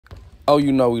Oh,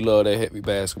 you know we love that heavy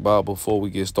basketball. Before we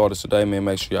get started today, man,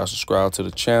 make sure y'all subscribe to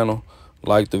the channel,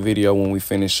 like the video when we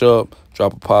finish up,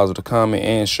 drop a positive comment,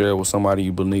 and share it with somebody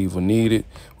you believe will need it.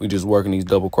 We just working these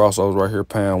double crossovers right here,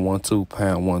 pound 1 2,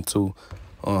 pound 1 2.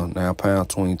 Now pound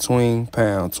tween tween,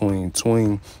 pound tween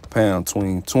tween, pound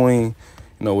tween tween.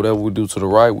 You know, whatever we do to the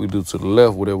right, we do to the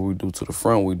left. Whatever we do to the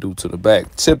front, we do to the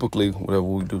back. Typically, whatever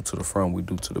we do to the front, we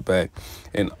do to the back.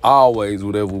 And always,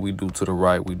 whatever we do to the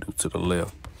right, we do to the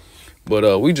left.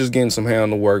 But we just getting some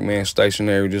hand to work, man,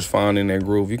 stationary, just finding that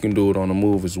groove. You can do it on the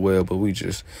move as well, but we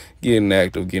just getting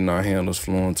active, getting our handles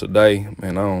flowing today.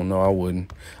 Man, I don't know. I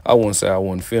wouldn't say I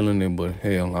wasn't feeling it, but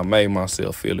hell, I made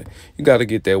myself feel it. You got to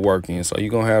get that work in. So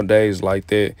you're going to have days like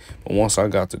that. But once I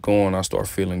got to going, I start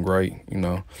feeling great, you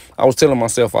know. I was telling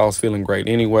myself I was feeling great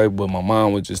anyway, but my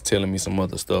mind was just telling me some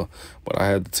other stuff. But I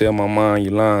had to tell my mind,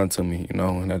 you're lying to me, you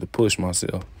know, and had to push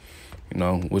myself. You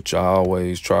know, which I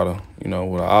always try to, you know,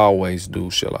 what I always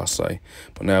do, shall I say.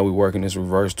 But now we working this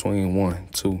reverse tween 1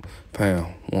 2,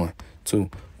 pound 1 2,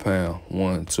 pound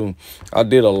 1 2. I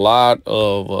did a lot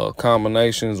of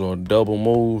combinations or double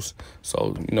moves.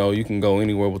 So, you know, you can go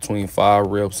anywhere between 5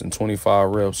 reps and 25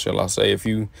 reps, shall I say. If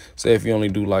you only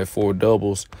do like 4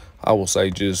 doubles, I will say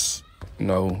just, you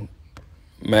know,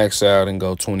 max out and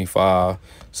go 25.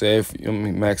 Say if you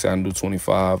max out and do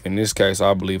 25. In this case,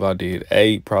 I believe I did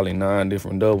 8, probably 9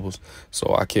 different doubles.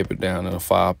 So I kept it down in a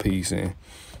 5-piece, and it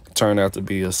turned out to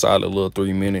be a solid little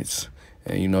 3 minutes.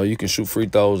 And, you know, you can shoot free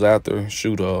throws after.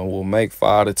 We'll make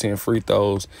 5 to 10 free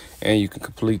throws, and you can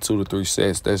complete 2 to 3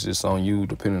 sets. That's just on you,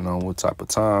 depending on what type of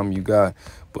time you got.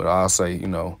 But I'll say, you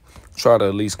know, try to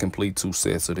at least complete 2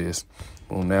 sets of this.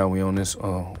 Boom, now we on this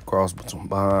cross between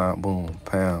behind, boom,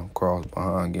 pound, cross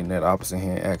behind, getting that opposite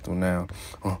hand active now.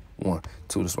 1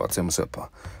 2, that's why I tell myself, ha,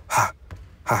 ha,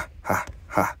 ha, ha,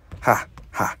 ha, ha,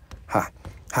 ha, ha,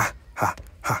 ha,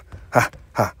 ha, ha,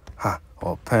 ha, ha,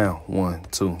 or pound 1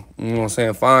 2. You know what I'm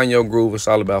saying? Find your groove. It's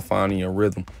all about finding your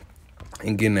rhythm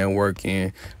and getting that work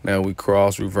in. Now we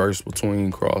cross, reverse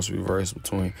between, cross, reverse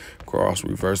between, cross,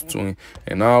 reverse between.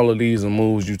 And all of these are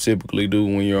moves you typically do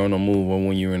when you're on a move or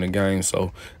when you're in a game.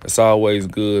 So it's always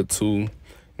good to, you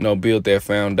know, build that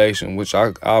foundation, which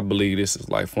I believe this is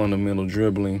like fundamental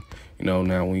dribbling. You know,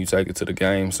 now when you take it to the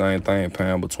game, same thing,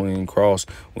 pound between, cross.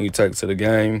 When you take it to the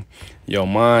game, your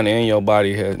mind and your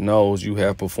body knows you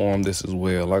have performed this as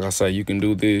well. Like I say, you can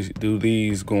do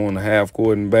these going to half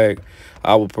court and back.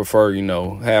 I would prefer, you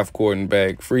know, half court and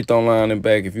back, free throw line and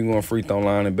back. If you're going free throw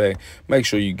line and back, make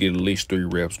sure you get at least 3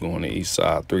 reps going to each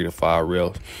side, 3 to 5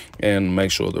 reps. And make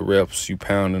sure the reps you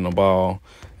pounding the ball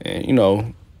and, you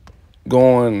know,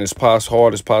 going as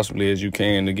hard as possibly as you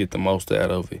can to get the most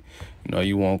out of it. You know,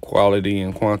 you want quality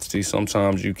and quantity.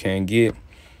 Sometimes you can't get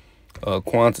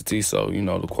quantity, so, you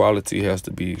know, the quality has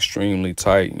to be extremely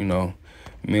tight, you know,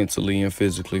 mentally and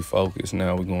physically focused.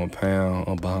 Now we're going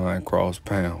pound behind, cross,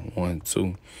 pound 1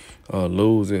 2.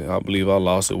 Lose it. I believe I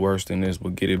lost it worse than this,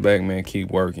 but get it back, man. Keep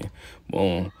working.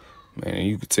 Boom. Man,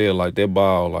 you could tell, like, that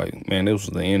ball, like, man, this was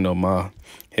the end of my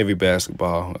heavy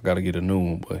basketball. I got to get a new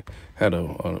one, but had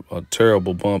a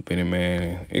terrible bump in it,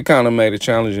 man. It kind of made it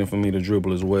challenging for me to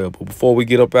dribble as well. But before we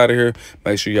get up out of here,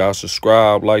 make sure y'all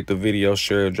subscribe, like the video,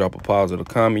 share, drop a positive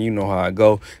comment. You know how I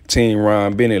go. Team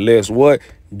Ryan Bennett, let's what?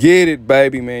 Get it,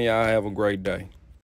 baby, man. Y'all have a great day.